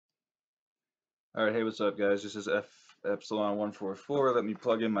All right, hey, what's up, guys? This is F Epsilon 144. Let me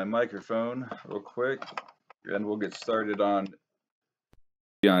plug in my microphone real quick, and we'll get started on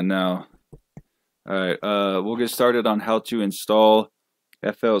now. All right, we'll get started on how to install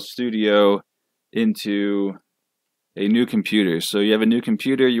FL Studio into a new computer. So you have a new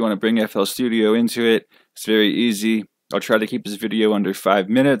computer, you want to bring FL Studio into it. It's very easy. I'll try to keep this video under 5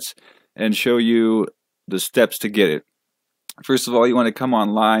 minutes and show you the steps to get it. First of all, you want to come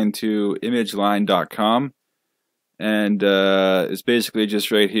online to imageline.com. And it's basically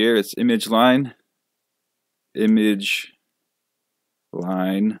just right here. It's imageline,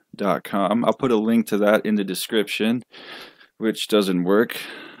 imageline.com. I'll put a link to that in the description, which doesn't work.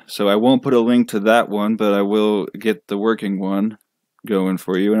 So I won't put a link to that one, but I will get the working one going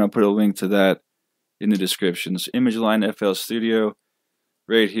for you, and I'll put a link to that in the description. So imageline FL Studio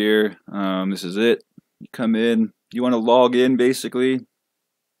right here. This is it. You come in. You want to log in, basically.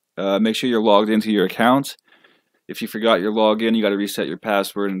 Make sure you're logged into your account. If you forgot your login, you got to reset your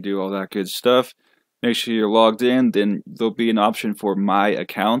password and do all that good stuff. Make sure you're logged in. Then there'll be an option for My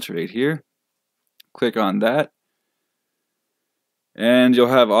Account right here. Click on that. And you'll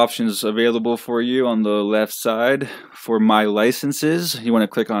have options available for you on the left side for My Licenses. You want to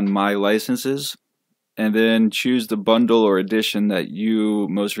click on My Licenses. And then choose the bundle or edition that you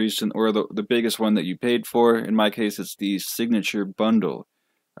most recent, or the biggest one that you paid for. In my case, it's the Signature Bundle.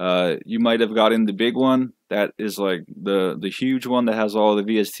 You might have gotten the big one. That is like the huge one that has all the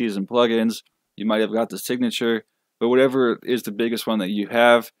VSTs and plugins. You might have got the Signature, but whatever is the biggest one that you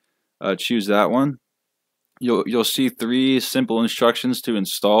have, choose that one. You'll see 3 simple instructions to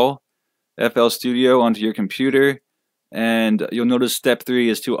install FL Studio onto your computer, and you'll notice step 3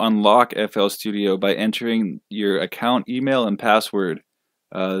 is to unlock FL Studio by entering your account email and password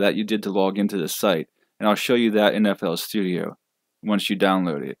that you did to log into the site. And I'll show you that in FL Studio once you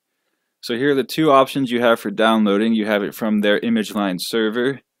download it. So here are the 2 options you have for downloading. You have it from their ImageLine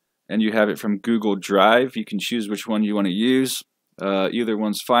server, and you have it from Google Drive. You can choose which one you want to use. Either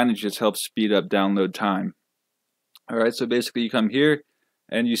one's fine. It just helps speed up download time. Alright, so basically you come here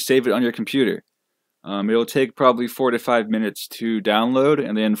and you save it on your computer. It'll take probably 4 to 5 minutes to download,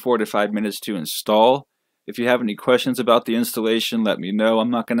 and then 4 to 5 minutes to install. If you have any questions about the installation, let me know. I'm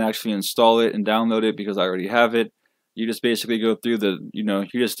not going to actually install it and download it because I already have it. You just basically go through you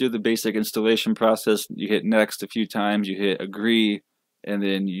just do the basic installation process. You hit next a few times, you hit agree, and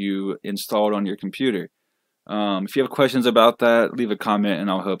then you install it on your computer. If you have questions about that, leave a comment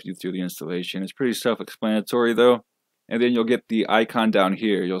and I'll help you through the installation. It's pretty self-explanatory though. And then you'll get the icon down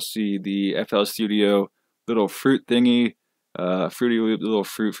here. You'll see the FL Studio little fruit thingy, Fruity Loop, little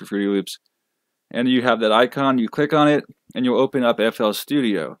fruit for Fruity Loops. And you have that icon, you click on it, and you'll open up FL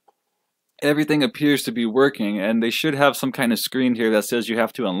Studio. Everything appears to be working, and they should have some kind of screen here that says you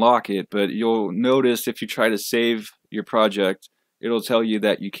have to unlock it, but you'll notice if you try to save your project, it'll tell you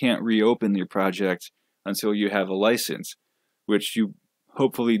that you can't reopen your project until you have a license, which you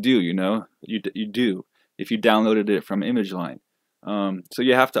hopefully do, you do if you downloaded it from ImageLine. So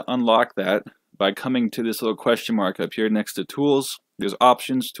you have to unlock that by coming to this little question mark up here next to Tools. There's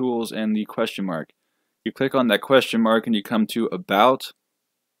Options, Tools, and the question mark. You click on that question mark and you come to About.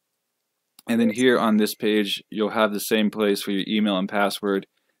 And then here on this page, you'll have the same place for your email and password.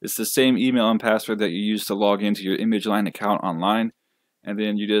 It's the same email and password that you use to log into your ImageLine account online. And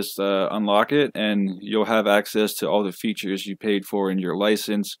then you just unlock it, and you'll have access to all the features you paid for in your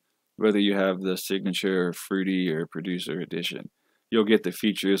license, whether you have the Signature, Fruity, or Producer edition. You'll get the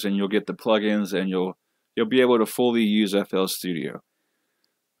features, and you'll get the plugins, and you'll be able to fully use FL Studio.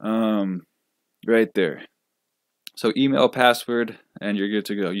 Right there. So email, password, and you're good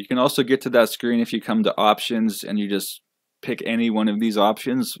to go. You can also get to that screen if you come to Options and you just pick any one of these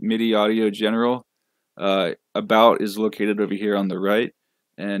options, MIDI, Audio, General. About is located over here on the right,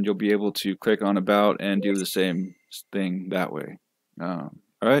 and you'll be able to click on About and do the same thing that way.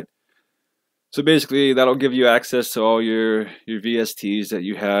 Alright, so basically that'll give you access to all your VSTs that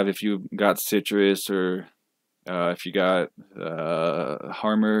you have if you got Citrus, or if you got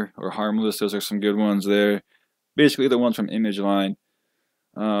Harmer or Harmless. Those are some good ones there. Basically the ones from ImageLine.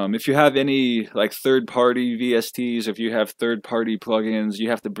 If you have any like third-party VSTs, if you have third-party plugins, you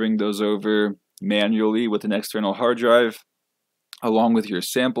have to bring those over manually with an external hard drive along with your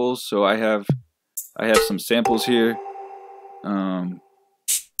samples. So I have some samples here. I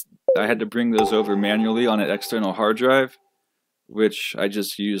had to bring those over manually on an external hard drive, which I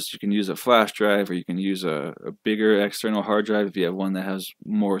just used. You can use a flash drive, or you can use a bigger external hard drive if you have one that has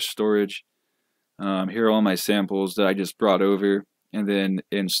more storage. Here are all my samples that I just brought over and then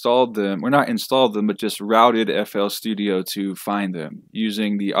installed them, or not installed them, but just routed FL Studio to find them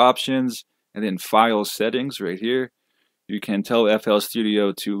using the options And then file settings right here, you can tell FL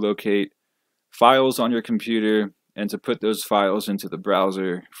Studio to locate files on your computer and to put those files into the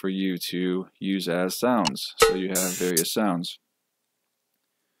browser for you to use as sounds. So you have various sounds.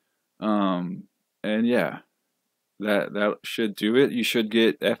 And yeah, that should do it. You should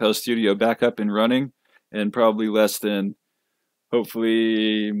get FL Studio back up and running in probably less than,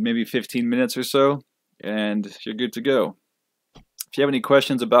 hopefully, maybe 15 minutes or so, and you're good to go. If you have any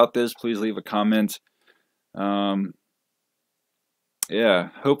questions about this, please leave a comment. Yeah,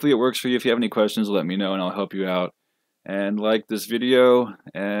 hopefully it works for you. If you have any questions, let me know and I'll help you out. And like this video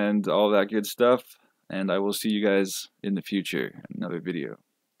and all that good stuff. And I will see you guys in the future in another video.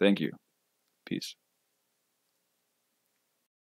 Thank you. Peace.